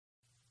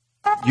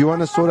You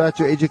want to sort out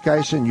your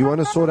education. You want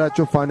to sort out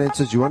your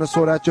finances. You want to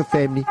sort out your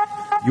family.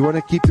 You want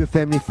to keep your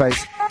family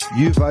face.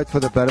 You vote for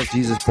the Blood of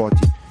Jesus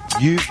Party.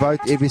 You vote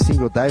every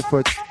single day for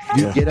it.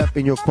 You get up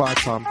in your quiet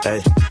time.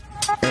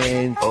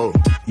 And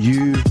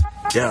you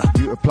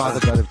apply the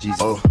blood of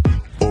Jesus.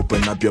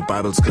 Open up your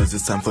Bibles cause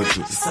it's time for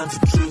truth. It's time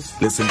for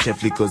truth. Listen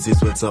carefully cause these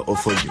words are all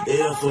for you.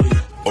 Yeah, for you.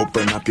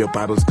 Open up your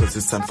Bibles cause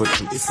it's time for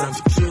truth. It's time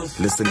for truth.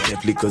 Listen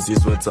carefully cause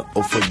these words are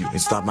all for you.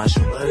 It's not my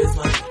show.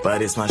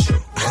 But it's my show.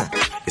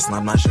 It's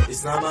not my show.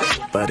 It's not my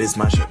show. But it's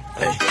my show.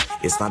 Hey.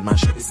 It's not my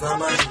show. It's not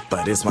my show.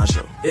 But it's my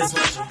show. It's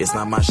my show. It's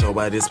not my show,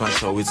 but it's my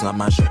show. It's not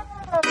my show.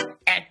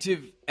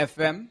 Active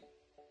FM.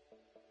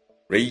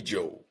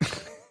 Radio.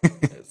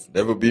 It's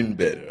never been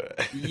better.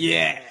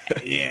 Yeah.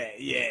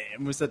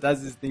 Musa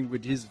does this thing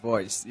with his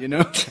voice, you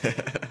know.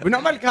 We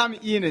normally come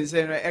in and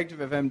say, Active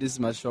FM, this is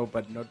my show,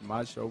 but not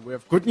my show. We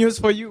have good news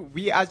for you.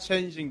 We are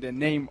changing the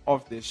name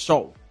of the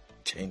show.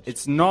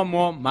 It's no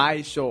more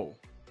my show.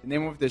 The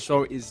name of the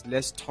show is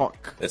Let's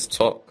Talk. Let's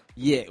Talk.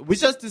 Yeah, we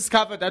just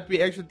discovered that we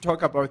actually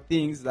talk about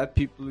things that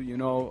people, you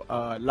know,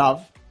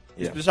 love.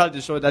 Yeah. Especially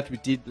the show that we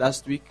did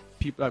last week.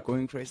 People are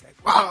going crazy, like,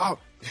 wow,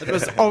 that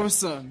was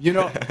awesome. You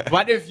know,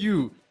 what if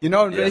you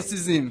know,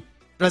 racism.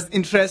 It was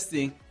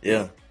interesting.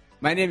 Yeah.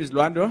 My name is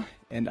Luando,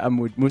 and I'm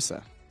with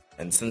Musa.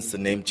 And since the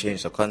name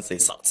changed, I can't say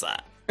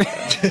Southside.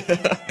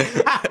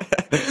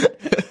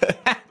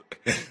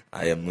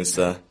 I am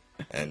Musa,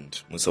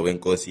 and Musa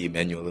Wenkosi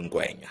Emmanuel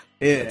Ngwenya.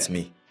 Yeah. That's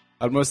me.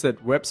 I almost said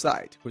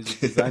website, because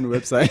you design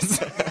websites.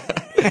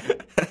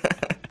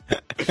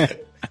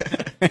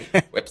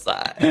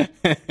 Website.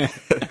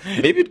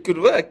 Maybe it could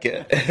work.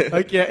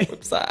 Okay.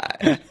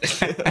 Website.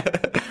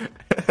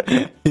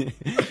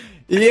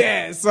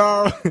 Yeah,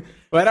 so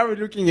what are we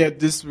looking at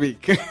this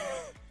week?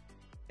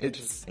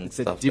 It's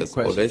a deep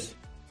question.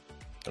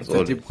 It's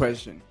a deep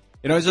question.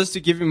 You know, just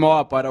to give you more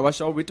about our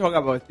show, we talk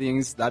about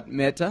things that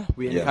matter.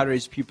 We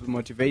encourage people,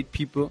 motivate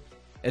people.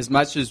 As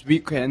much as we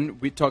can,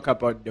 we talk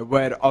about the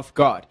Word of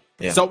God.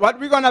 Yeah. So what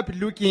we're going to be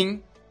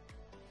looking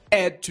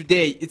at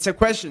today, it's a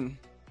question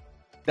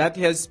that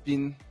has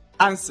been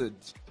answered,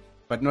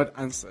 but not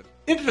answered.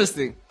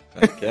 Interesting.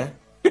 Okay.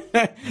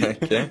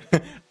 Okay.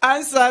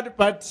 Answered,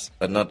 but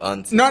not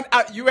answered.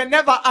 You were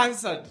never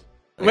answered.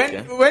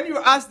 Okay. When you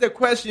ask the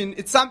question,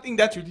 it's something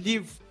that you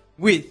live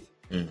with,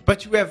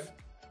 but you have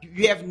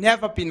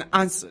never been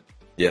answered.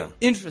 Yeah.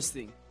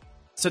 Interesting.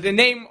 So the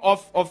name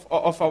of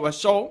our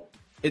show,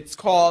 it's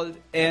called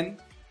an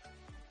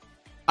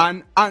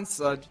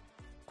unanswered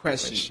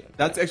question.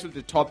 That's actually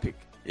the topic.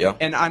 Yeah.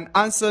 An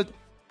unanswered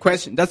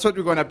question. That's what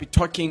we're going to be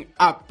talking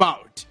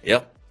about.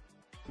 Yeah.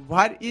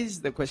 What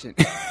is the question?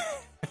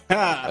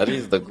 What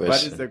is the question?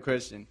 What is the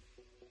question?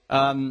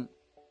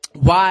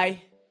 Why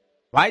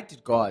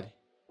did God,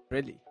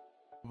 really?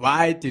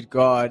 Why did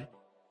God,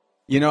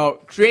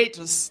 create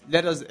us,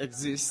 let us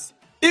exist,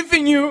 if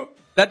He knew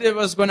that there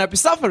was going to be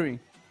suffering?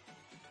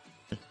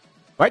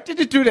 Why did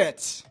He do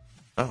that?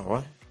 Oh,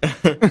 what?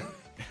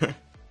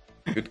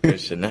 Good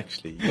question,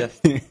 actually.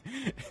 Yes.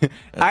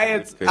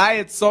 I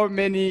had so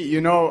many,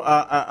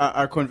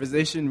 a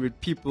conversation with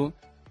people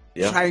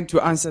trying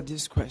to answer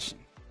this question.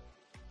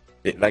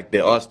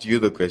 They asked you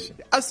the question.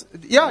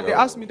 They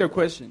asked me the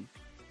question.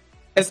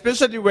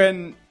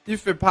 Especially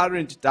if a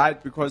parent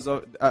died because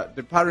of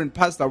the parent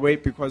passed away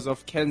because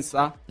of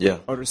cancer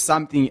or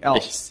something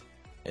else,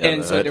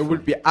 and so they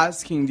would be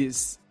asking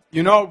this.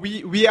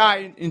 We are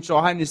in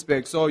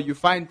Johannesburg, so you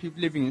find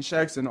people living in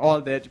shacks and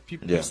all that,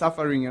 people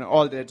suffering and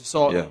all that.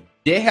 So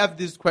they have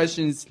these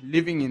questions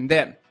living in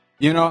them.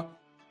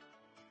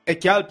 A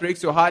girl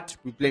breaks your heart,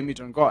 we blame it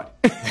on God.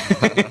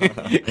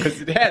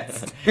 Because it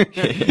hurts.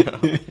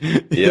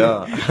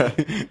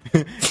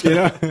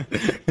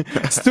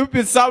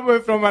 Stupid somewhere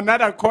from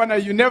another corner,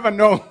 you never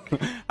know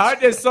how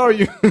they saw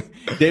you.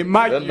 They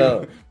mark you.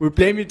 Know. We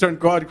blame it on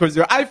God because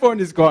your iPhone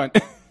is gone.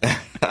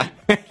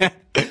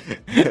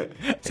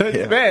 So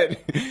it's bad.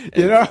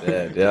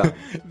 It's bad,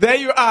 There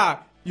you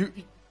are.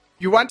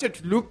 You wanted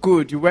to look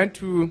good. You went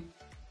to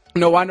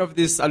one of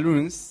these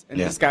salons, and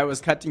this guy was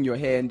cutting your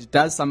hair, and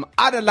does some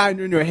other line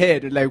in your hair.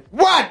 You're like,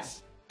 what?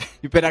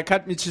 You better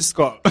cut me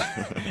Chisco.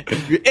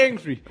 You're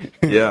angry.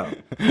 Yeah.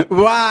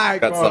 Why?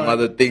 Got God? some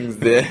other things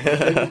there.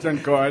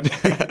 Thank God.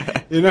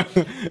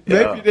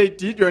 Maybe they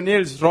did your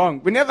nails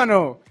wrong. We never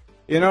know.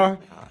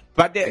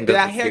 But there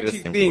are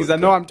hectic things. I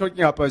know I'm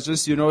talking about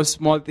just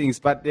small things,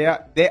 but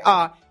there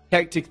are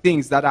hectic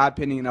things that are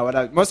happening in our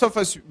lives. Most of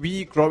us,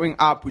 we growing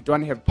up, we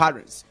don't have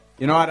parents.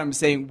 You know what I'm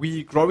saying?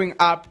 We growing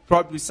up,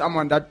 probably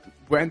someone that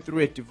went through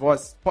a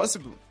divorce,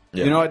 possible.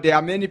 Yeah. There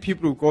are many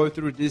people who go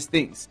through these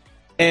things.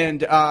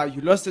 And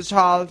you lost a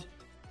child,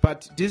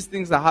 but these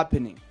things are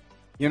happening.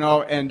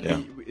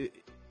 And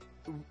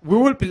we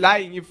will be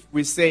lying if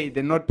we say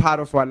they're not part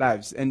of our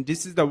lives. And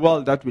this is the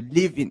world that we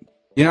live in.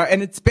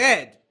 And it's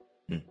bad.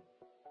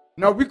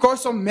 We go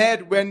so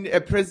mad when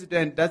a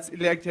president that's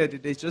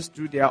elected, they just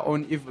do their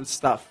own evil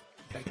stuff.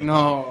 Like,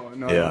 no.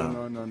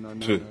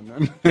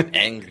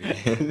 Angry.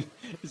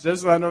 It's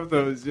just one of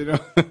those,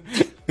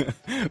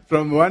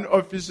 from one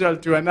official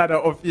to another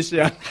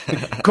official.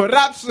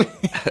 Corruption.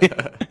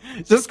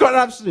 Just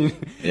corruption.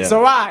 Yeah.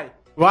 So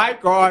why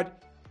God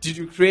did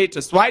you create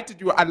us? Why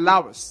did you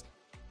allow us,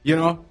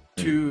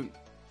 to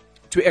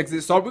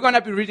exist? So we're going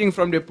to be reading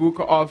from the book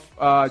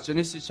of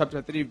Genesis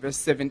chapter 3 verse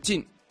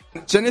 17.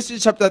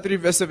 Genesis chapter 3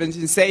 verse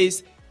 17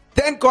 says,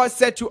 "Then God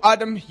said to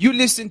Adam, you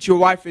listened to your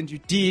wife and you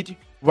did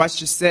what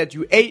she said.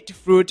 You ate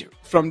fruit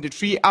from the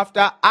tree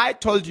after I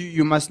told you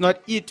you must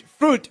not eat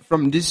fruit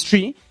from this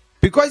tree.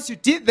 Because you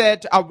did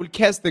that, I will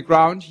curse the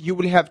ground. You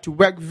will have to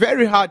work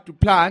very hard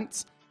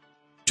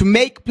to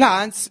make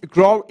plants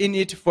grow in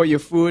it for your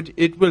food.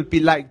 It will be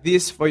like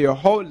this for your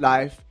whole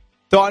life.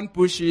 Thorn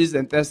bushes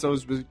and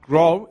thistles will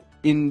grow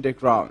in the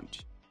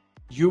ground.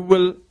 You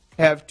will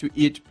have to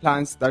eat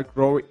plants that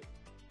grow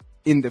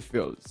in the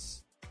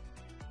fields."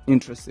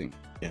 Interesting.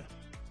 Yeah.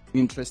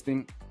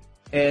 Interesting.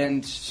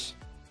 And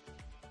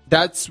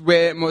that's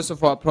where most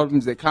of our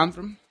problems, they come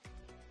from.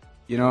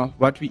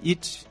 What we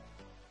eat.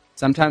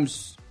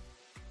 Sometimes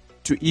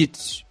to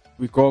eat,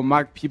 we go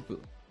mark people.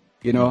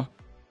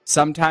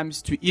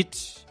 Sometimes to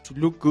eat, to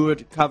look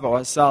good, cover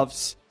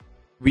ourselves,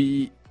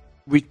 we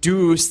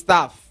do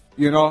stuff,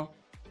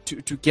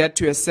 to get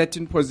to a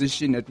certain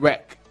position at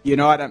work. You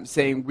know what I'm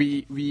saying?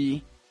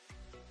 We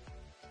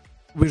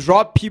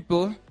rob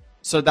people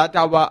so that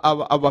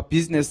our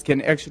business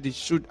can actually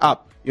shoot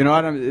up. You know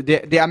what I mean?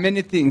 There are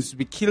many things.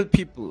 We kill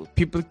people.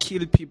 People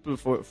kill people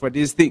for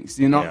these things,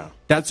 Yeah.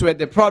 That's where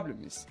the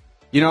problem is.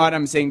 You know what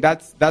I'm saying?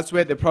 That's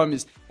where the problem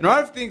is. And one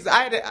of the things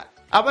I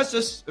was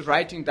just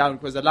writing down,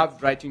 because I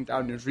love writing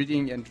down and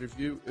reading and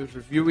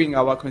reviewing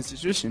our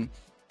constitution.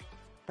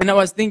 And I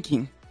was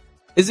thinking,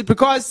 is it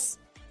because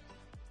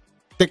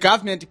the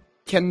government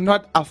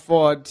cannot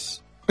afford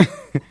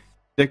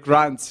the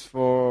grants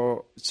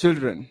for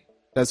children?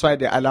 That's why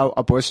they allow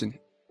abortion.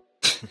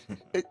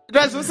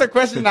 That's just a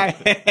question I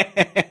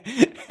had.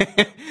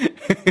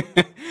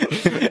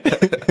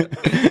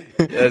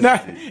 Yes. No,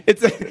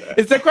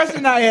 it's a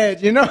question I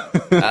had,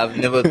 I've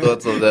never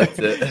thought of that.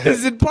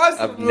 Is it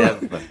possible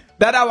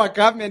that our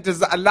government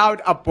has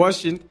allowed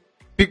abortion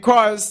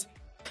because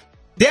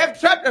they have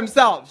trapped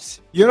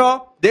themselves?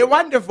 They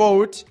want the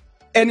vote,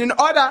 and in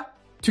order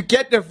to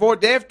get the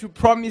vote, they have to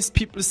promise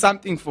people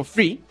something for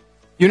free.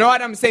 You know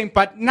what I'm saying?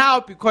 But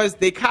now, because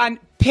they can't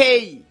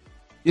pay,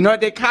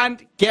 they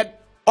can't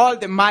get all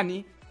the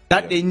money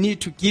that they need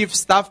to give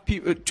stuff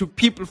to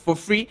people for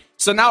free.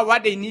 So now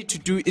what they need to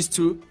do is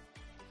to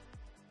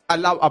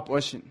allow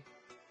abortion,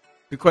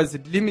 because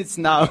it limits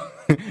now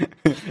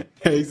the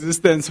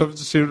existence of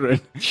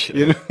children.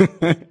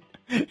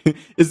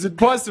 Is it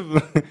possible?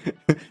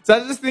 So I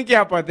was just thinking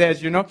about that,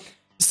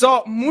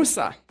 So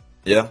Musa,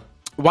 Yeah.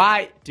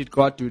 why did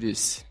God do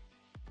this?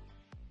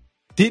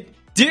 Did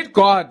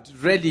God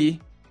really,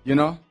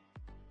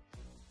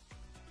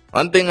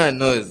 One thing I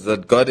know is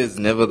that God is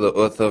never the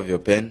author of your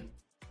pain.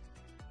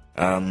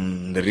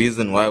 The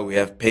reason why we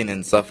have pain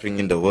and suffering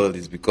in the world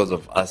is because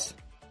of us.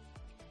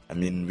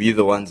 We're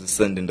the ones who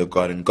sinned in the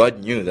garden. God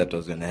knew that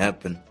was going to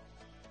happen.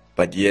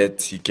 But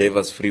yet, He gave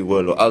us free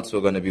will, or else we're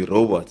going to be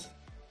robots.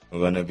 We're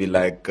going to be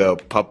like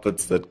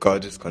puppets that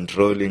God is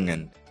controlling.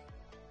 And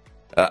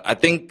I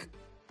think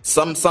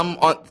some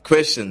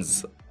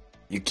questions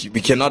we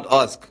cannot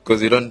ask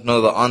because we don't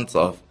know the answer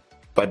of.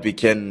 But we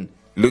can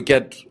look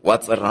at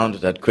what's around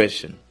that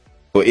question.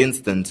 For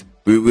instance,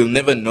 we will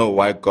never know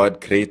why God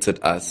created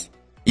us,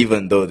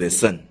 even though there's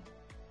sin.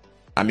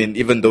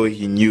 Even though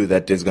He knew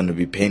that there's going to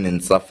be pain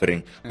and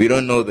suffering, we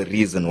don't know the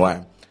reason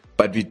why.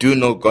 But we do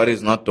know God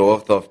is not the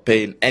author of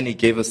pain, and He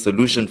gave a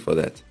solution for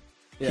that.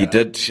 Yeah. He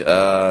did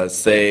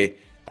say,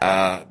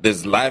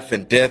 there's life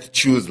and death,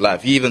 choose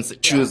life. He even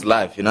said, choose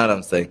life, you know what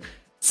I'm saying?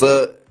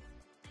 So,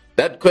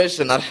 that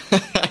question, I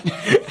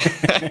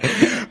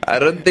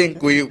don't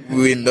think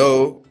we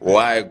know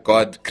why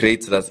God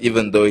created us,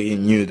 even though He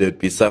knew there'd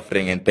be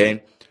suffering and pain.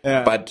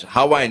 Yeah. But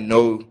how I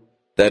know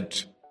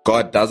that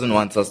God doesn't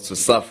want us to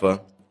suffer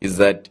is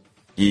that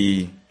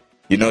He's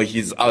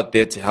out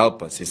there to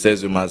help us. He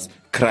says we must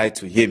cry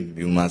to Him.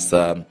 We must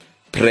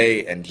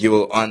pray and He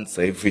will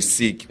answer. If we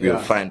seek, we will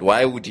find.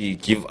 Why would He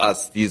give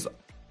us these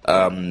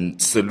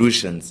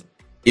solutions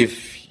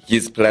if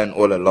His plan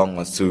all along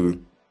was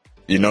to,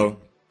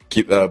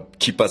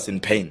 keep us in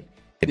pain?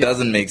 It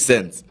doesn't make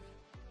sense.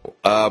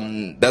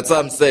 That's what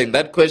I'm saying.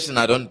 That question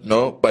I don't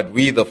know, but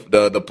we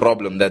the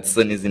problem that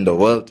sin is in the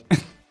world.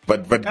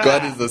 But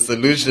God is the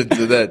solution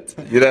to that.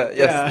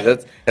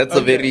 Yes, that's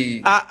a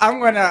very... I'm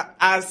going to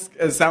ask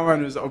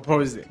someone who's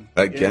opposing.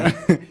 Okay.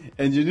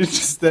 And you need to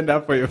stand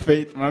up for your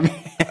faith, mommy.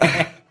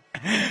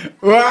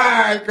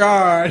 Why,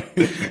 God?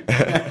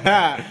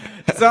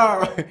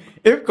 So,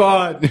 if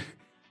God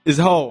is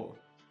whole,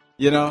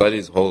 God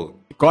is whole.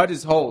 God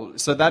is whole.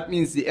 So that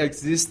means He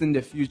exists in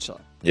the future.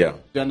 Yeah. Do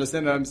you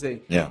understand what I'm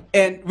saying? Yeah.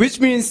 And which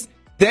means,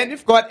 then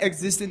if God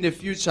exists in the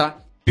future,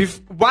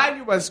 while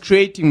He was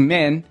creating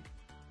man,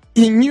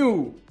 He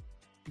knew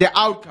the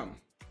outcome.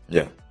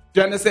 Yeah.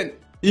 Do you understand?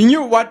 He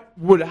knew what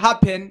would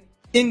happen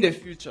in the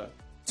future.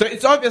 So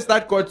it's obvious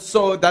that God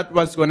saw that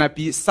was going to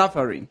be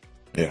suffering.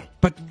 Yeah.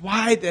 But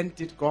why then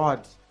did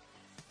God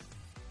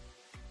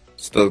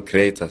still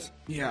create us?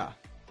 Yeah.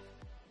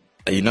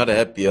 Are you not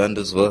happy on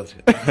this world?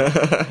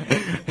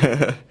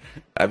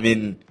 I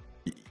mean,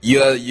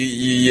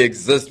 you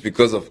exist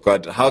because of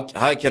God. How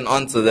I can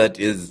answer that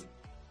is,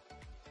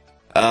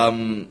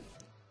 I'm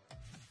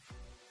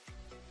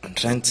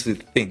trying to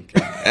think.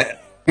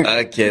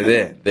 Okay,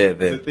 there.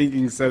 The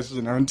thinking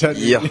session, I'm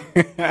telling you.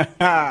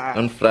 Yeah.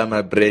 Don't fry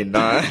my brain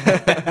now.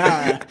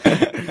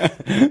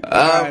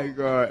 My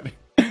God.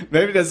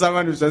 Maybe there's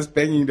someone who's just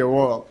banging the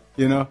wall,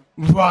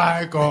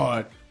 Why,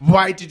 God?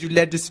 Why did you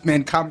let this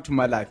man come to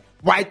my life?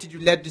 Why did you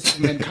let this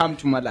man come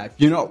to my life?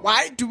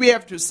 Why do we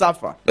have to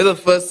suffer? But the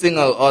first thing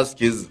I'll ask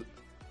is,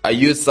 are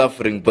you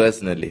suffering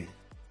personally?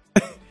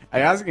 Are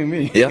you asking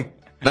me? Yeah.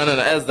 No,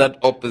 as that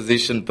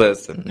opposition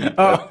person,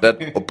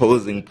 that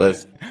opposing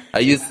person.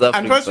 Are you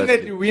suffering?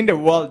 Unfortunately, we in the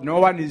world, no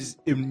one is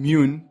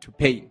immune to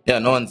pain. Yeah,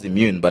 no one's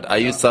immune, but are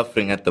you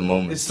suffering at the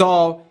moment?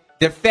 So,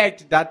 the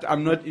fact that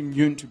I'm not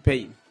immune to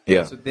pain.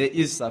 Yeah. So, there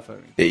is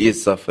suffering. There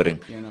is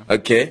suffering.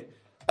 Okay.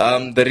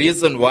 The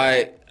reason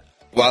why,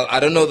 well, I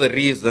don't know the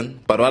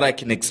reason, but what I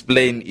can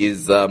explain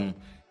is,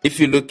 if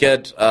you look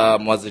at,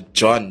 was it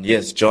John?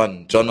 Yes,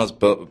 John. John was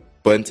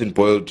burnt in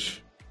boiled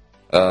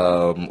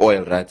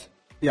oil, right?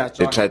 Yeah,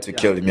 John, they tried to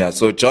kill him. Yeah,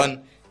 so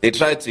John, they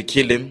tried to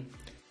kill him.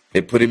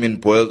 They put him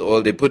in boiled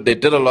oil. They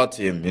did a lot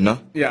to him,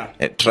 Yeah.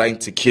 Trying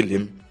to kill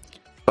him.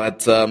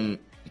 But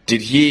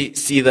did he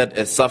see that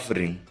as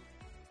suffering,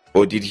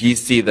 or did he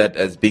see that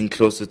as being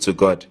closer to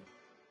God?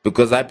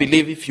 Because I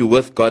believe if you're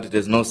with God,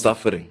 there's no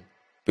suffering,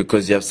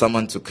 because you have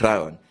someone to cry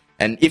on.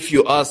 And if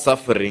you are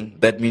suffering,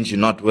 that means you're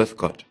not with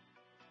God.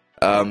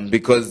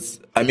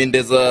 Because I mean,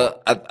 there's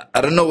I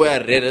don't know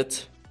where I read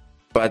it,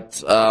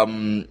 but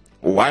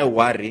why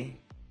worry?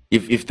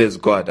 If there's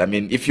God, I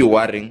mean, if you're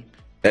worrying,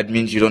 that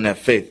means you don't have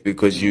faith,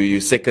 because you're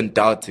second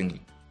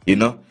doubting,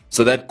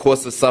 So that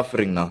causes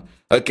suffering now.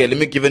 Okay, let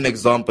me give an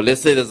example.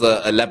 Let's say there's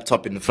a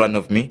laptop in front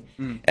of me,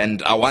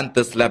 and I want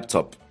this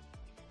laptop.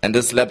 And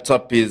this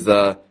laptop is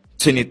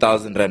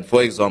 20,000 Rand,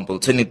 for example,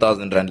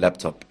 20,000 Rand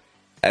laptop.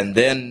 And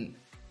then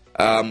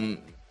I'm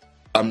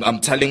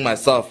telling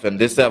myself, and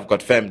they say I've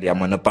got family, I'm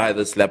going to buy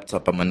this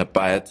laptop, I'm going to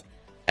buy it.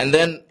 And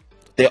then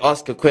they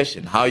ask a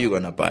question, how are you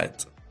going to buy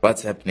it?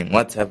 What's happening?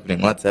 What's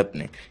happening? What's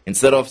happening?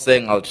 Instead of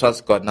saying I'll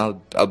trust God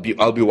now, I'll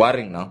be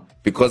worrying now,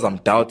 because I'm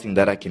doubting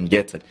that I can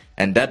get it.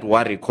 And that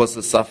worry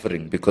causes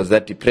suffering, because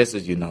that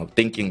depresses you now,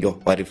 thinking,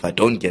 what if I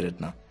don't get it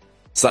now?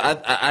 So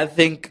I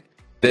think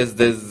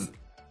there's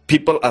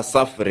people are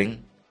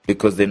suffering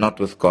because they're not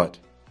with God.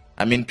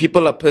 I mean,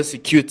 people are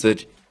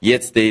persecuted,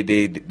 yet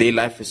their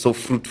life is so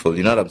fruitful.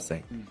 You know what I'm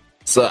saying?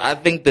 So I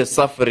think there's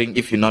suffering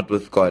if you're not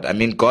with God. I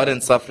mean, God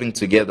and suffering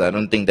together, I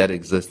don't think that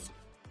exists.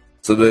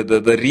 So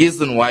the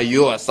reason why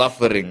you are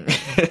suffering,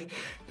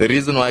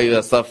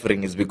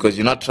 is because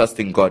you're not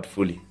trusting God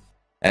fully.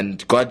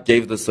 And God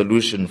gave the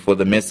solution for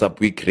the mess up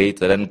we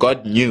created. And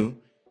God knew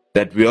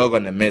that we are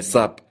going to mess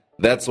up.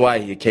 That's why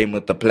he came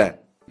with the plan.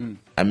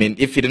 I mean,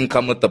 if he didn't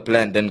come with the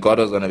plan, then God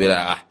was going to be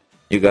like,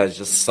 you guys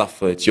just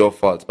suffer, it's your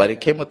fault. But he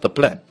came with the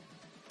plan.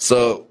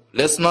 So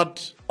let's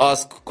not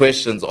ask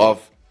questions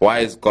of, why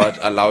is God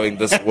allowing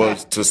this world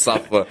to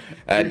suffer?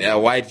 And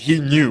why he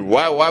knew?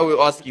 Why are we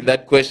asking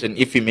that question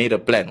if he made a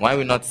plan? Why are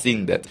we not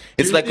seeing that?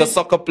 It's like a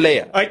soccer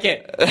player.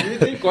 Okay. Do you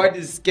think God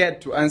is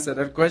scared to answer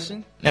that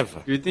question? Never.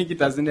 Do you think he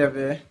doesn't have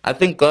a... I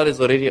think God has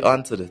already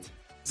answered it.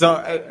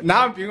 So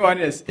now I'm being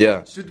honest.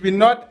 Yeah. Should we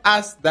not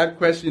ask that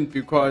question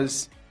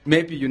because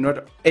maybe you're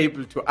not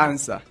able to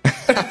answer?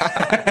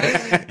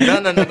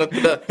 No.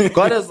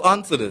 God has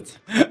answered it.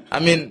 I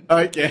mean,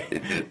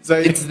 okay. So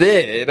it's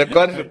there.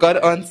 God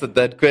answered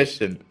that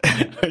question.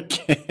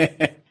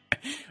 Okay.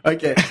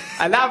 Okay.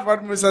 I love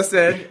what Musa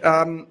said.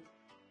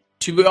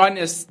 To be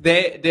honest,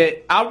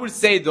 I would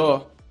say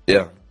though,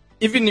 yeah,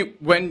 even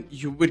when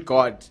you're with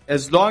God,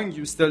 as long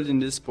you're still in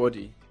this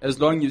body, as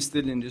long you're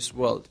still in this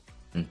world,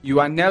 you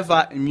are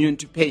never immune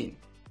to pain.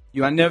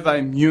 You are never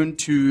immune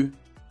to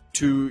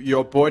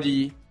your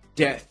body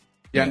death.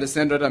 Do you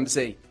understand what I'm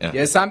saying? Yeah.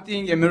 There's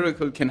something, a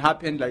miracle can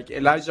happen, like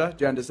Elijah.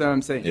 Do you understand what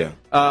I'm saying? Yeah.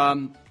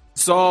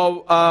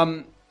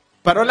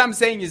 But all I'm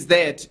saying is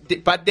that,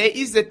 but there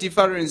is a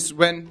difference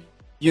when,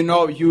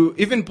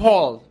 even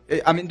Paul,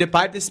 I mean, the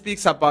Bible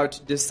speaks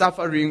about the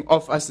suffering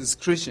of us as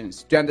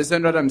Christians. Do you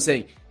understand what I'm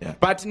saying? Yeah.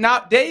 But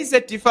now, there is a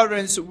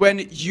difference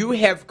when you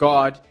have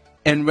God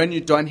and when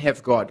you don't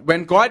have God.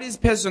 When God is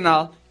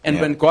personal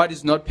and when God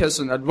is not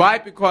personal. Why?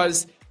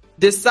 Because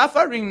the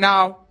suffering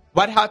now,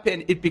 what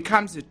happened? It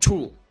becomes a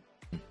tool.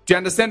 Do you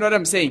understand what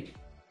I'm saying?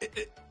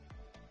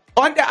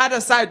 On the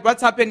other side,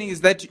 what's happening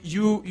is that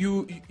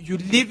you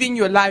living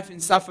your life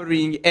in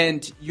suffering,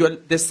 and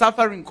the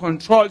suffering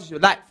controls your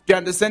life. Do you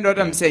understand what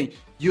I'm saying?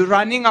 You're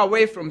running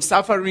away from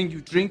suffering.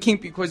 You're drinking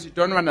because you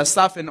don't want to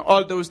suffer, and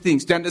all those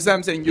things. Do you understand what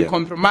I'm saying? You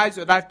compromise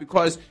your life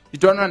because you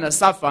don't want to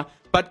suffer.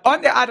 But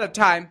on the other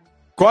time,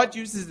 God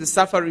uses the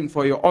suffering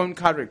for your own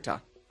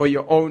character, for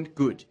your own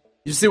good.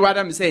 You see what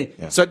I'm saying?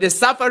 Yeah. So the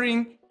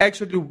suffering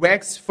actually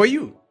works for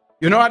you.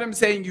 You know what I'm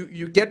saying?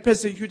 You get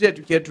persecuted,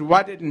 you get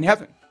rewarded in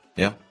heaven.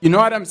 Yeah. You know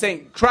what I'm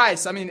saying?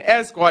 Christ,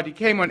 as God, he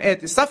came on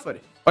earth, he suffered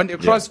on the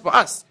cross for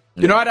us.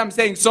 You know what I'm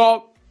saying?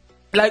 So,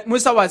 like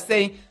Musa was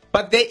saying,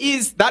 but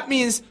that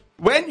means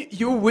when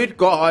you with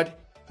God,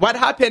 what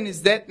happened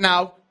is that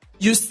now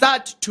you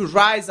start to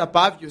rise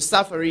above your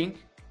suffering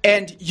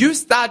and you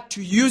start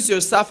to use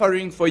your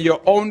suffering for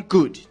your own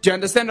good. Do you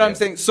understand what I'm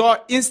saying?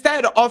 So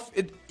instead of,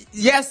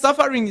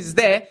 suffering is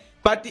there,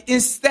 but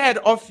instead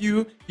of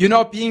you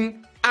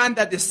being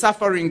under the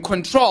suffering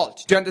controlled.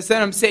 Do you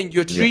understand what I'm saying?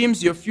 Your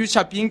dreams, your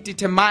future being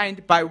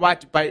determined by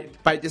what?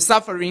 By the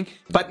suffering.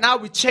 But now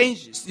it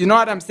changes. You know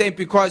what I'm saying?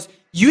 Because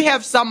you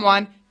have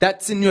someone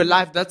that's in your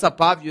life that's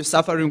above your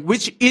suffering,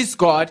 which is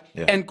God.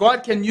 Yeah. And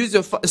God can use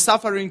your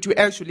suffering to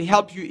actually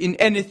help you in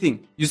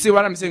anything. You see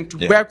what I'm saying?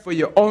 To work for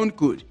your own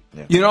good.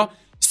 Yeah.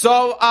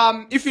 So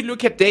if you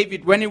look at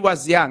David when he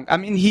was young,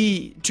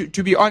 he,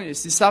 to be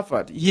honest, he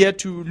suffered. He had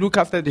to look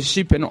after the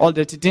sheep and all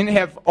that. He didn't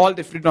have all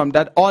the freedom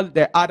that all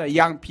the other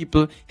young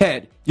people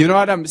had. You know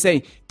what I'm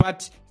saying?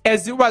 But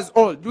as he was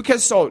old, look at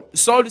Saul.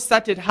 Saul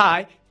started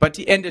high, but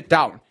he ended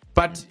down.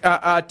 But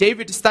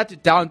David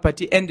started down, but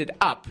he ended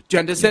up. Do you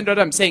understand what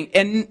I'm saying?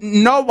 And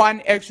no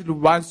one actually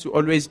wants to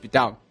always be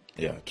down.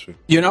 Yeah, true.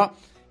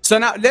 So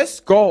now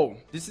let's go.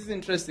 This is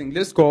interesting.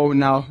 Let's go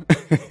now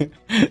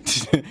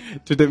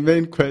to the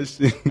main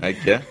question.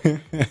 Okay.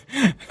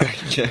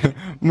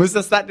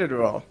 Musa started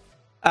well.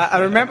 I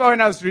remember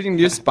when I was reading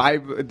this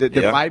Bible, the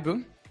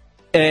Bible,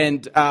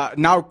 and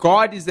now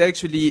God is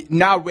actually,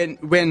 now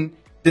when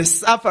the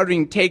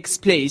suffering takes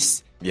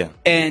place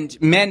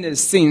and man has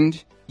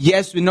sinned,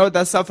 yes, we know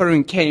that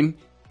suffering came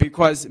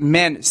because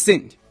man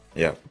sinned.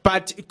 Yeah.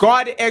 But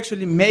God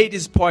actually made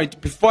his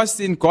point. Before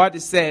sin, God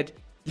said,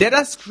 let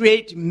us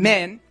create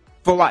men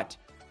for what?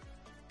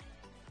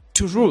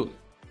 To rule.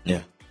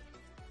 Yeah.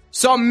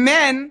 So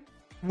man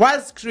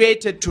was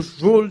created to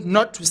rule,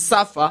 not to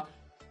suffer.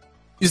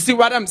 You see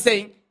what I'm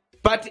saying?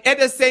 But at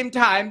the same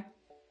time,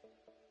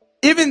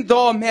 even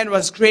though man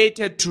was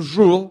created to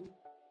rule,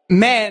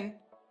 man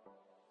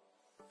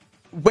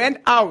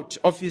went out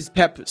of his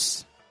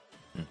purpose.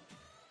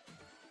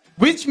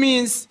 Which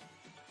means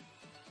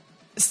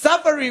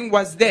suffering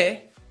was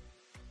there.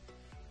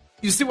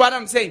 You see what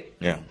I'm saying?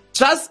 Yeah.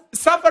 Just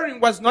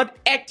suffering was not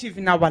active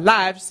in our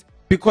lives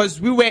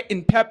because we were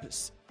in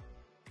purpose.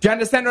 Do you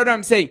understand what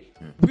I'm saying?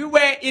 We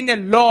were in a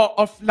law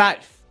of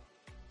life.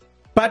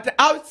 But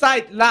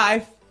outside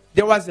life,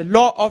 there was a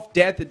law of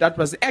death that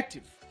was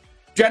active.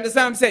 Do you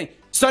understand what I'm saying?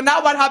 So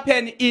now what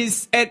happened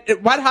is,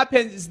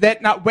 that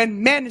now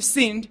when man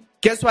sinned,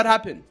 guess what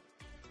happened?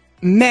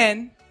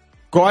 Man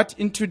got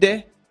into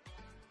the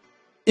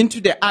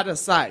other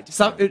side,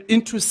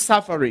 into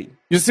suffering.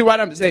 You see what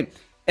I'm saying?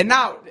 And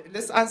now,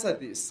 let's answer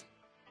this.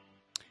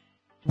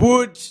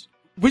 Which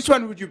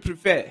one would you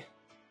prefer?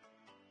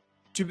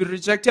 To be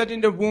rejected in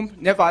the womb,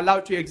 never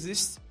allowed to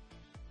exist?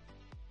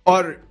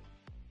 Or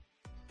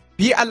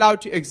be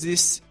allowed to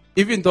exist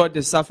even though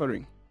there's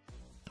suffering?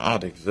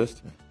 I'd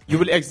exist. You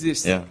will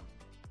exist. Yeah.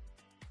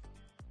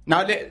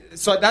 Now,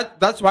 so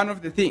that's one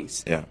of the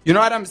things. Yeah. You know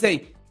what I'm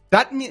saying?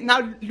 That means,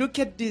 now look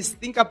at this.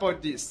 Think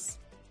about this.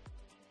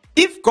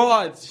 If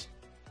God,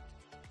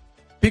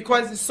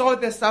 because he saw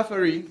the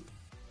suffering,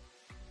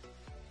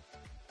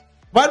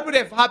 what would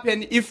have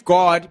happened if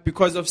God,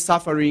 because of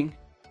suffering,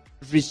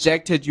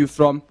 rejected you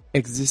from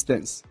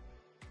existence?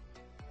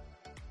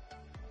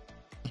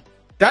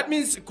 That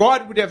means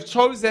God would have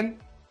chosen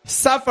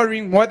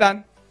suffering more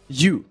than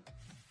you.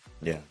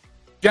 Yeah.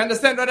 Do you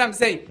understand what I'm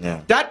saying?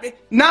 Yeah.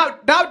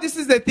 Now this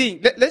is the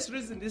thing. Let's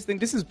reason this thing.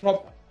 This is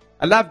proper.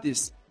 I love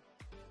this.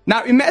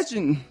 Now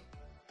imagine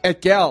a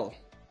girl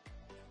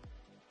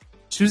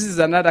chooses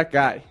another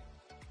guy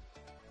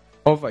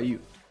over you.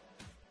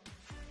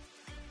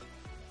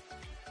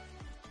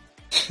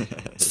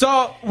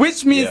 So,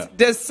 which means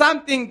there's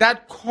something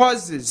that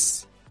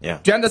causes. Yeah.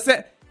 Do you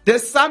understand?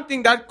 There's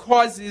something that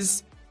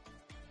causes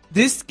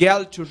this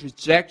girl to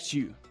reject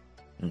you.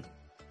 Do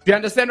you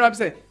understand what I'm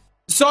saying?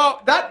 So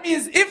that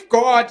means if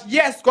God,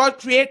 yes, God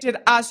created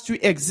us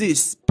to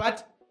exist,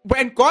 but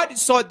when God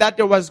saw that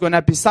there was going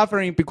to be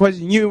suffering because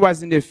he knew it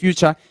was in the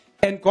future,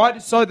 and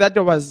God saw that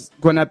there was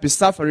going to be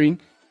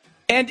suffering,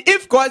 and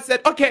if God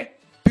said, okay,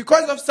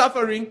 because of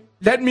suffering,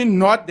 let me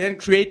not then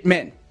create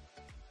men,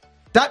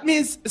 that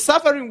means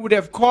suffering would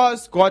have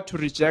caused God to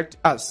reject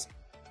us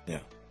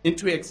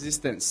into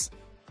existence.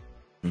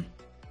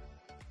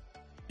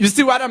 You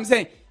see what I'm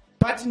saying?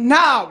 But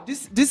now,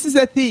 this is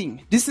a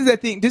thing. This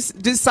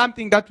is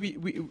something that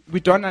we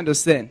don't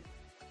understand.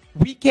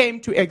 We came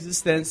to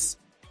existence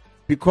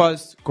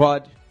because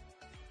God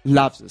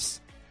loves us.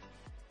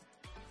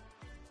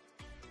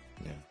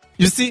 Yeah.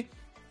 You see?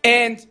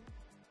 And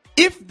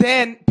if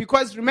then,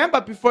 because remember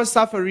before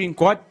suffering,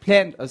 God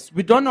planned us.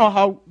 We don't know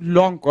how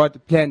long God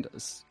planned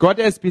us. God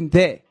has been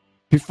there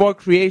before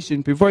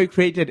creation, before he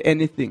created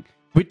anything.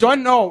 We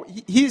don't know.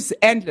 He's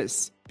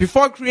endless.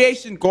 Before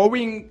creation,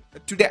 going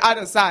to the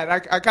other side,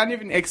 I can't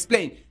even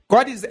explain.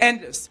 God is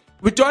endless.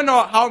 We don't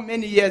know how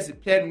many years he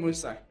planned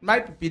Musa. It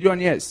might be billion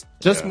years.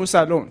 Just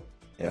Musa alone.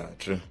 Yeah,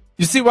 true.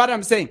 You see what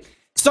I'm saying?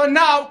 So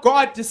now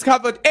God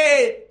discovered,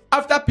 hey,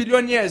 after a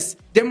billion years,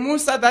 the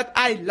Musa that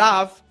I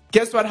love,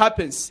 guess what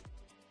happens?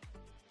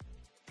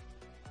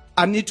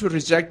 I need to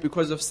reject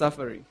because of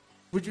suffering.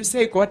 Would you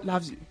say God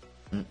loves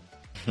you?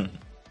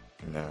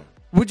 No.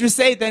 Would you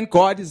say then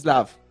God is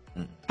love?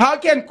 How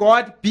can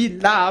God be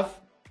love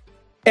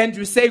and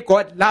you say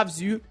God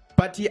loves you,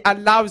 but he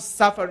allows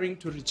suffering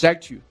to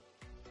reject you?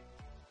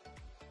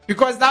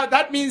 Because now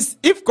that means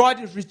if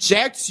God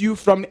rejects you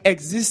from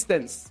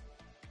existence,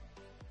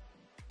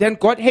 then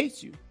God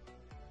hates you.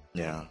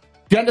 Yeah.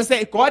 Do you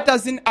understand? God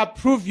doesn't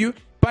approve you,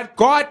 but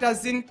God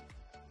doesn't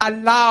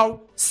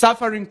allow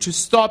suffering to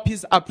stop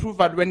his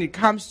approval when it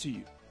comes to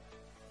you.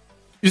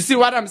 You see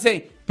what I'm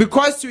saying?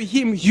 Because to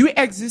him, you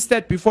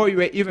existed before you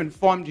were even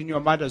formed in your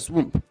mother's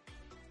womb. Do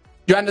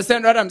you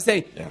understand what I'm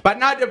saying? Yeah. But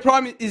now the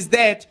problem is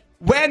that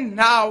when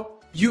now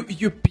you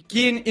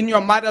begin in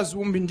your mother's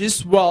womb in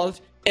this world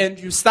and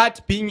you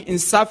start being in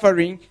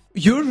suffering,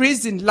 you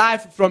reason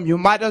life from your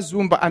mother's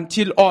womb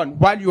until on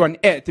while you're on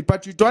earth,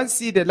 but you don't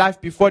see the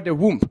life before the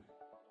womb.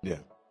 Yeah.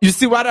 You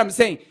see what I'm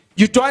saying?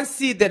 You don't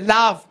see the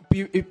love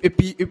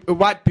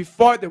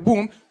before the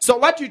womb. So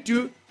what you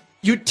do,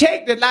 you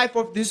take the life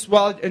of this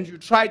world and you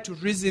try to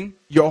reason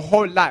your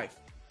whole life.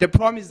 The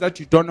problem is that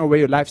you don't know where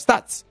your life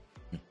starts.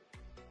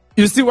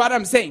 You see what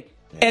I'm saying?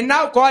 Yeah. And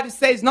now God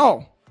says,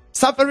 no,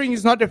 suffering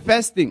is not the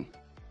first thing.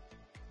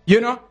 You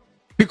know?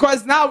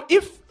 Because now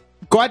if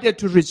God had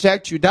to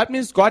reject you, that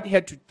means God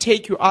had to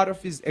take you out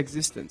of his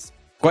existence.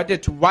 God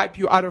had to wipe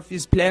you out of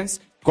his plans.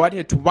 God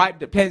had to wipe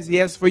the plans he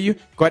has for you.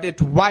 God had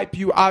to wipe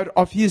you out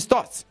of his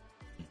thoughts.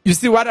 You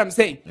see what I'm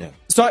saying? Yeah.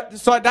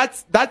 So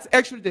that's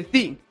actually the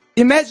thing.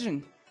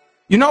 Imagine,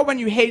 you know when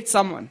you hate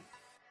someone,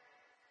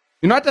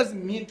 you know what does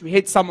it mean to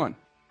hate someone?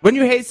 When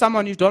you hate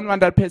someone, you don't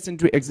want that person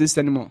to exist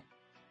anymore.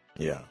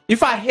 Yeah.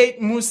 If I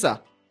hate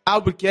Musa, I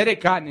would get a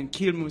gun and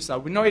kill Musa.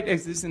 We know it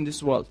exists in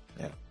this world.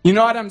 Yeah. You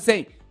know what I'm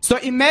saying? So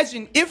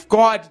imagine if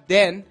God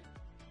then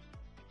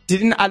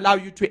didn't allow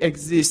you to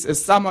exist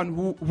as someone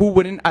who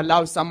wouldn't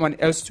allow someone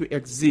else to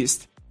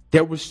exist. They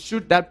will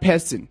shoot that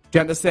person. Do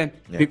you understand?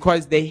 Yeah.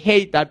 Because they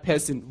hate that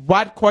person.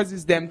 What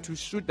causes them to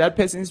shoot that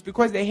person is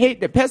because they hate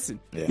the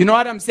person. Yeah. You know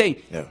what I'm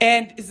saying? Yeah.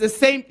 And it's the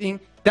same thing.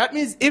 That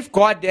means if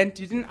God then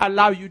didn't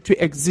allow you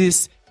to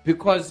exist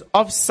because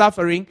of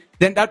suffering,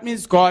 then that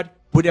means God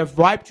would have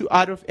wiped you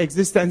out of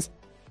existence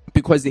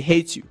because he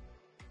hates you.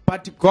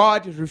 But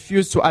God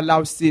refused to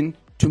allow sin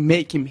to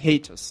make him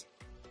hate us.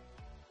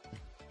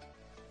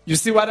 You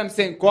see what I'm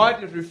saying?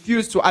 God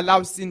refused to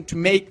allow sin to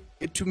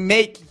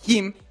make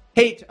him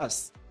hate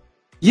us.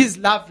 His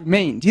love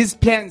remained. His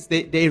plans,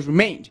 they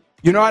remained.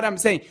 You know what I'm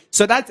saying?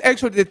 So that's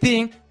actually the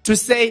thing to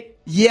say,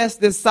 yes,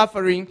 there's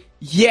suffering.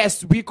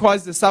 Yes, we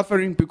caused the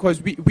suffering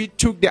because we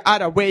took the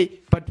other way.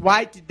 But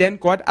why did then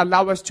God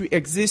allow us to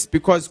exist?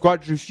 Because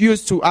God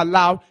refused to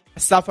allow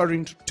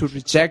suffering to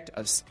reject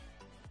us.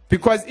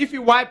 Because if he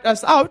wiped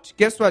us out,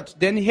 guess what?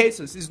 Then he hates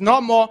us. He's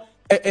no more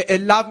a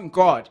loving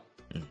God.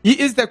 He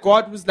is the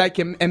God who's like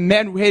a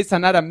man who hates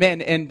another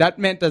man, and that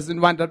man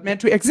doesn't want that man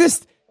to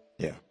exist.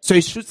 Yeah. So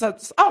he shoots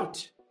us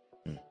out.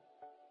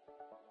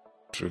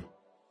 True.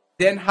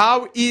 Then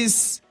how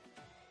is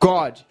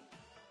God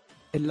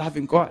a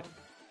loving God?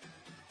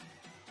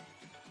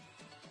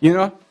 You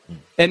know?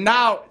 And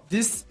now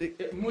this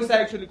Musa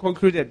actually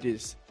concluded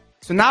this.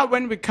 So now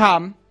when we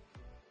come,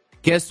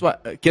 guess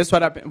what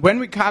happened? When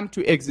we come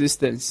to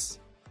existence,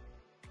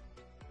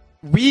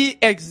 we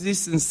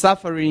exist in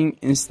suffering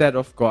instead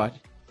of God.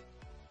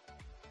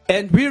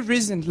 And we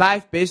reason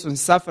life based on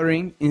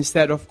suffering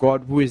instead of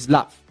God, who is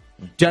love.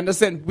 Do you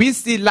understand? We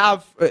see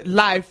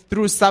life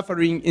through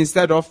suffering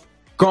instead of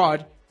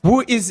God,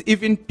 who is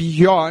even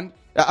beyond,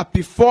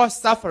 before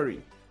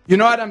suffering. You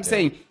know what I'm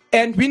saying?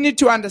 And we need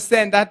to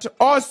understand that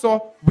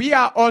also, we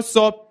are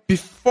also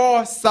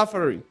before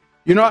suffering.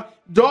 You know,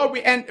 though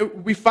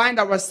we find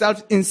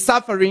ourselves in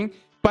suffering,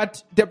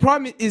 but the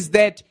problem is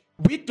that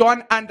we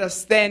don't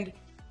understand.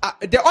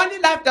 The only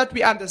life that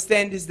we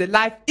understand is the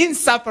life in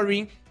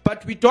suffering,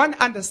 but we don't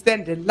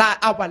understand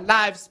our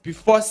lives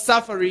before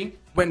suffering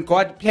when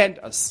God planned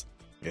us.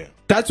 Yeah.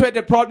 That's where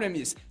the problem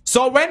is.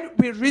 So when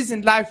we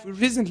reason life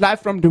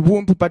from the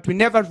womb, but we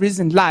never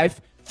reason life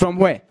from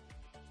where?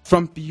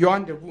 From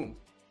beyond the womb.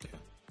 Yeah.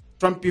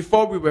 From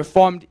before we were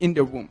formed in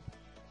the womb.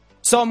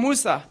 So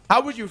Musa,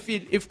 how would you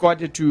feel if God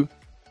had to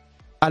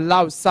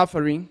allow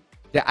suffering,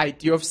 the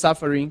idea of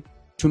suffering,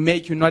 to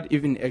make you not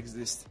even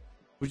exist?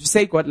 Would you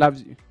say God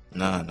loves you?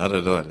 No, not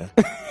at all.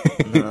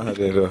 Not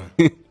at all.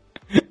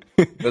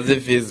 Because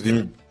if he's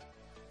been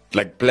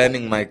like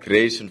planning my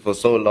creation for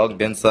so long,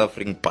 then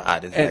suffering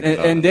bad.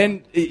 And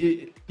then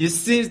he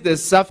sees the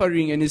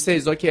suffering and he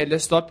says, okay,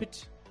 let's stop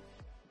it.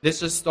 Let's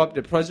just stop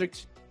the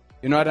project.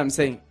 You know what I'm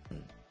saying?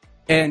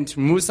 And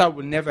Musa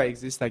will never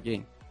exist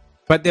again.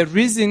 But the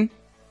reason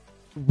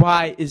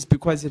why is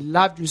because he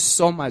loved you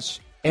so much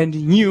and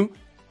he knew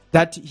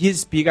that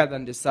he's bigger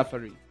than the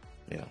suffering.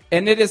 Yeah.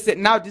 And it is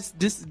now this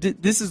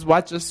is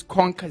what just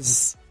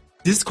conquers.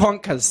 This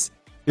conquers,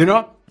 you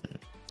know.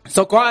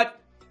 So God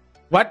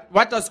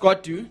what does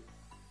God do?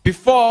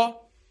 Before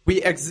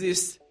we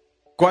exist,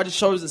 God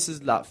shows us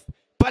his love.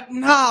 But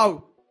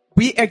now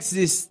we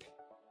exist.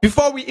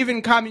 Before we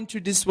even come into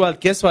this world,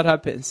 guess what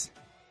happens?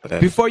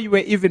 Before you were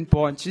even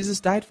born, Jesus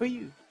died for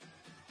you.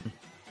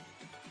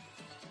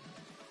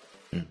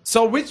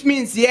 So which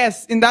means,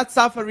 yes, in that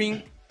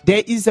suffering,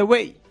 there is a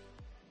way.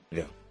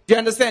 Yeah. Do you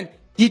understand?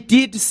 He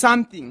did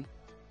something.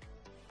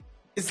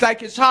 It's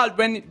like a child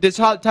when the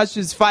child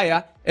touches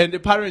fire and the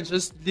parent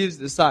just leaves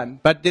the son.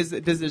 But there's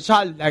a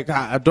child like,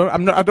 I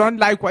don't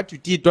like what you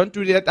did. Don't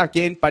do that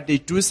again. But they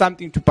do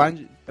something to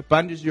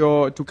bandage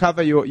to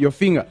cover your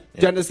finger. Yeah.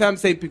 Do you understand what I'm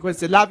saying? Because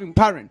it's a loving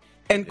parent.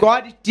 And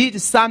God did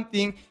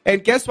something,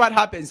 and guess what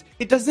happens?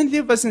 It doesn't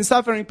leave us in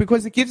suffering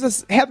because it gives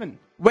us heaven,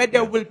 where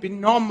there will be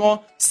no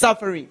more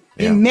suffering.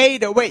 He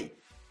made a way.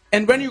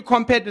 And when you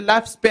compare the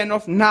lifespan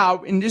of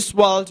now in this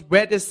world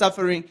where there's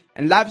suffering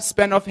and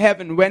lifespan of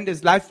heaven when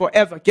there's life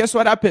forever, guess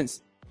what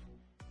happens?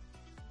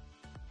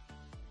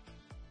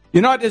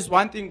 You know, there's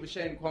one thing we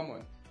share in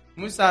common.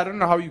 Musa, I don't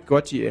know how you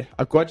got here.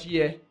 I got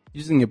here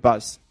using a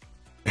bus.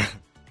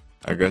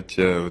 I got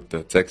here with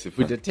the taxi.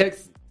 With the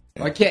taxi.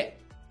 Yeah. Okay.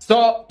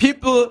 So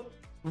people,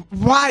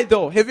 why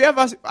though? Have you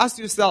ever asked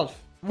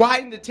yourself, why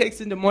in the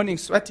taxi in the morning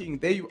sweating?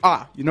 There you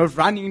are,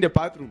 running in the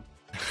bathroom.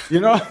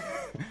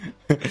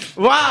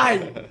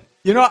 Why?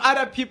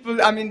 Other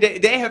people, I mean,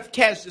 they have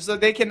cash, so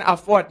they can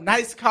afford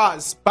nice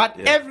cars. But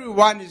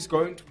everyone is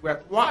going to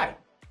work. Why?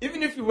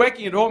 Even if you're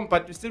working at home,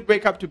 but you still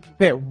wake up to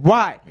prepare.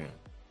 Why? Yeah.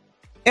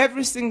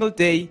 Every single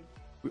day,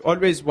 we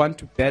always want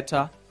to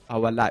better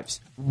our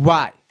lives.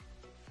 Why?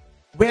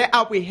 Where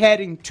are we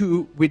heading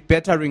to with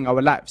bettering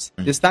our lives?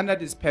 The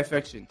standard is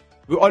perfection.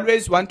 We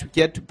always want to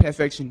get to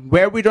perfection,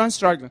 where we don't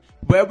struggle,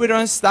 where we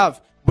don't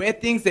starve, where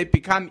things they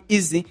become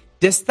easy.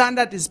 The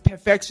standard is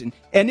perfection.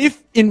 And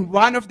if in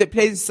one of the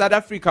places in South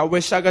Africa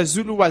where Shaka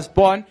Zulu was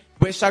born,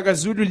 where Shaka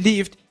Zulu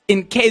lived,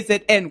 in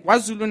KZN,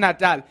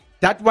 KwaZulu-Natal,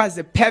 that was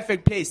a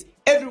perfect place,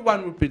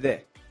 everyone would be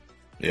there.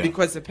 Yeah.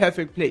 Because it's a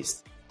perfect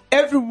place.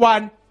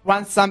 Everyone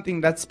wants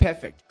something that's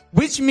perfect.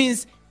 Which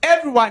means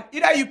everyone,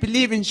 either you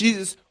believe in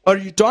Jesus or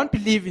you don't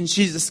believe in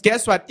Jesus.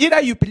 Guess what?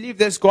 Either you believe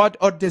there's God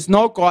or there's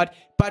no God.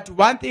 But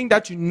one thing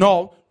that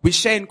we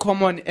share in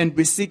common and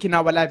we seek in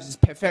our lives is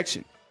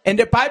perfection. And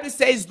the Bible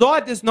says,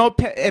 Lord, there's no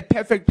a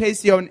perfect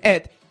place here on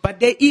earth, but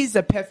there is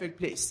a perfect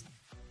place.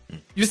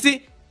 You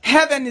see,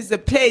 heaven is a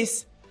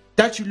place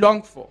that you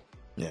long for.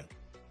 Yeah.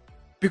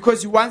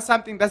 Because you want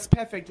something that's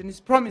perfect, and His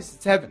promise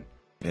is heaven.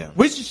 Yeah.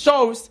 Which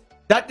shows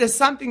that there's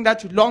something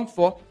that you long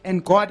for,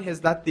 and God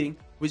has that thing,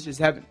 which is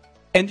heaven.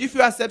 And if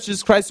you accept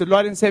Jesus Christ, the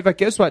Lord and Savior,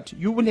 guess what?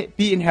 You will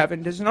be in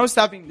heaven. There's no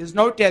suffering, there's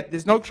no death,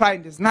 there's no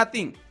crying, there's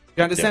nothing.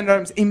 You understand what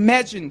I'm saying?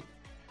 Imagine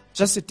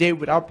just a day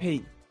without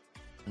pain.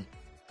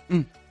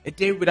 A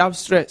day without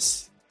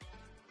stress.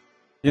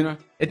 A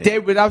day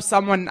without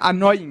someone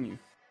annoying you.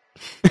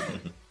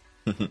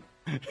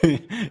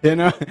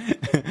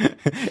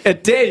 A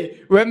day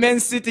where Man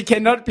City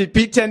cannot be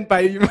beaten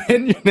by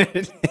Man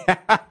United.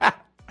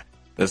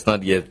 Let's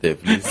not get there,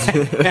 please.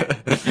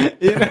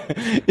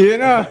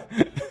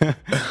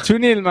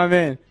 2-0, my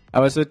man. I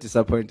was so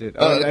disappointed.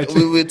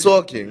 We were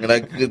talking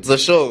like it's a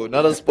show,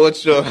 not a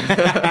sports show.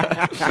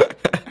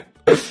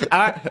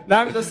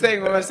 Now I'm just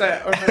saying, on my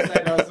side,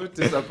 I was so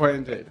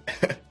disappointed.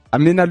 I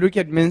mean, I look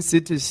at Man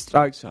City's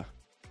structure.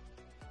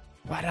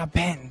 What a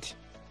band.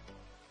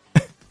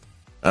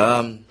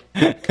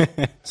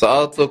 So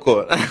I'll talk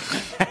on.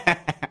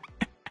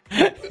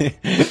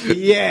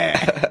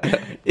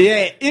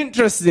 Yeah,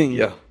 interesting.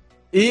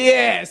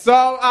 Yeah.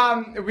 So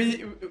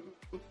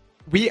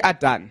we are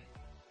done.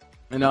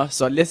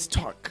 So let's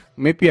talk.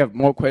 Maybe you have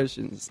more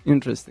questions.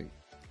 Interesting.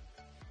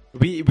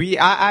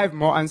 I have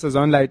more answers. I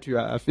don't lie to you.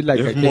 I feel like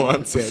I have more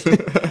answers.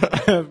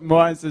 I have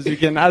more answers. You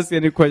can ask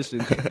any question.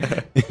 On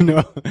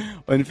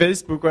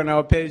Facebook, on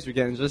our page, you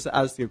can just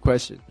ask a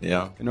question.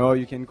 Yeah.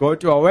 You can go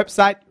to our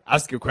website,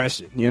 ask a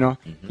question.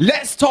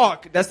 Let's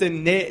talk. That's the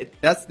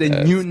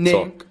new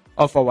name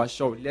of our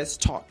show. Let's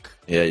talk.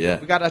 Yeah.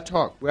 We gotta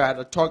talk. We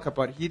gotta talk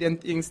about hidden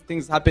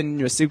things happen in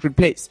your secret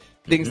place,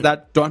 things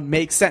that don't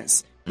make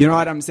sense. You know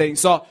what I'm saying?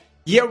 So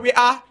here we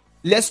are.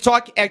 Let's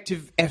talk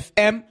Active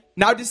FM.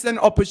 Now this is an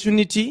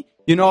opportunity,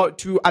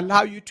 to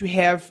allow you to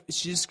have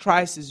Jesus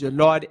Christ as your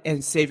Lord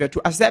and Savior,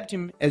 to accept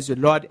Him as your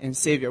Lord and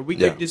Savior. We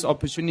give this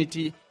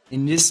opportunity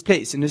in this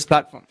place, in this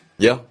platform.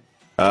 Yeah.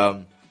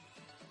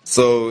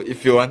 So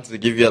if you want to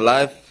give your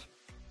life,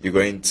 you're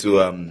going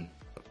to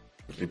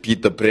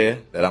repeat the prayer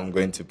that I'm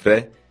going to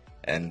pray.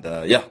 And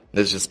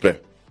let's just pray.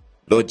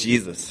 Lord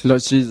Jesus.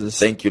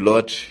 Thank you,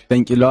 Lord.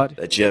 Thank you, Lord.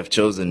 That you have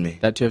chosen me.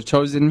 That you have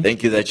chosen me.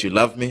 Thank you that you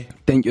love me.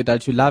 Thank you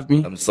that you love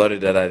me. I'm sorry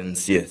that I didn't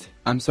see it.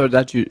 I'm sorry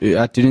that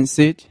I didn't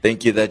see it.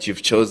 Thank you that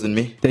you've chosen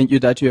me. Thank you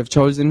that you have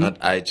chosen me. Not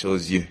I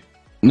chose you.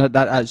 Not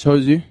that I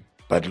chose you.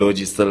 But Lord,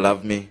 you still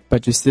love me.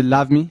 But you still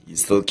love me. You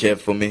still care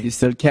for me. You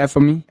still care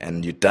for me.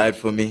 And you died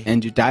for me.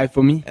 And you died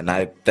for me. And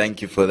I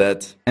thank you for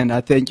that. And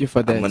I thank you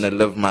for that. I'm going to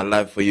live my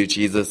life for you,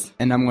 Jesus.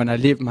 And I'm going to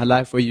live my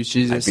life for you,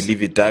 Jesus. I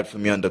believe you died for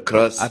me on the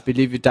cross. I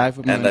believe you died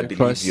for me on the cross.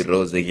 And I believe you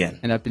rose again.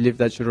 And I believe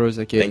that you rose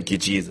again. Thank you,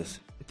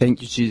 Jesus.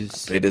 Thank you,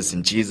 Jesus. I pray this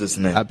in Jesus'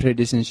 name. I pray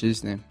this in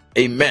Jesus' name.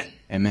 Amen.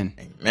 Amen.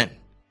 Amen.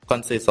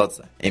 Can't say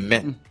salsa.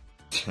 Amen.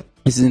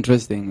 This is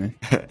interesting, man.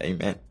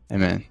 Amen.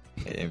 Amen.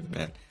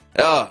 Amen.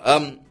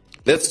 Yeah,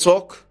 let's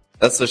talk.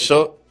 That's the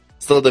show.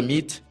 Still the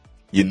meat,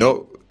 you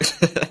know.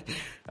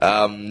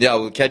 Yeah,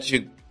 we'll catch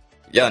you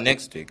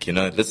next week,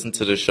 listen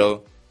to the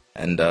show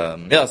and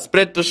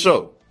spread the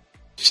show.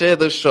 Share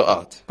the show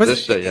out.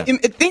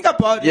 Think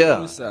about it,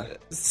 Musa.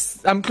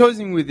 I'm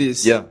closing with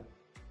this. Yeah.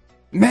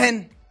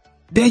 Man,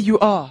 there you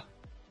are.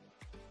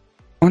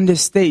 On the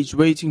stage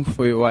waiting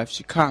for your wife.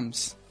 She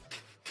comes.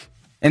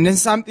 And then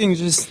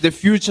the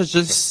future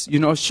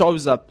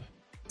shows up.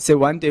 Say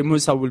one day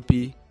Musa will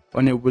be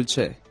on a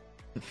wheelchair.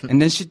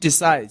 And then she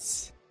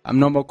decides, I'm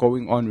no more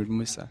going on with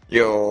Musa.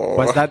 Yo.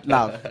 Was that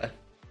love?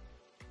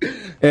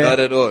 Not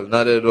at all.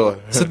 Not at all.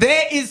 So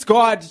there is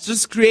God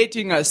just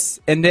creating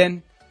us. And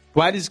then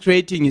what He's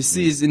creating, He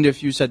sees in the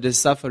future the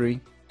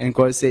suffering. And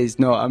God says,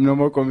 no, I'm no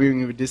more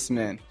communing with this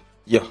man.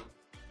 Yeah.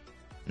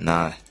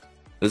 Nah.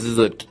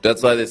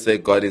 That's why they say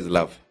God is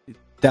love.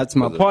 That's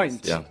my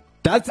point. Yeah.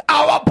 That's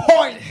our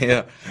point.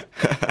 Yeah.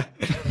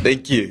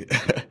 Thank you.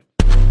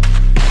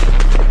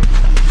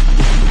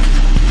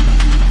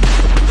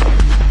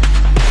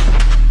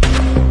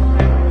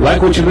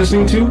 Like what you're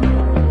listening to?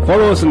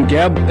 Follow us on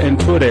Gab and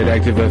Twitter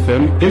at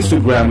ActiveFM,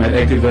 Instagram at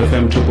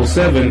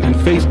ActiveFM777, and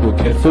Facebook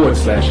at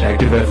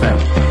 /ActiveFM.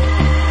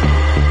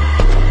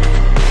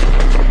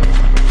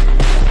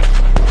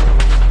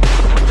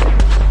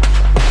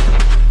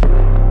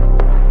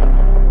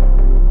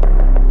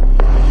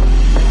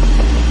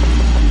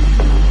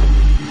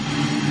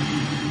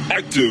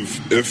 Active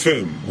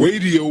FM.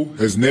 Radio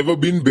has never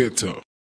been better.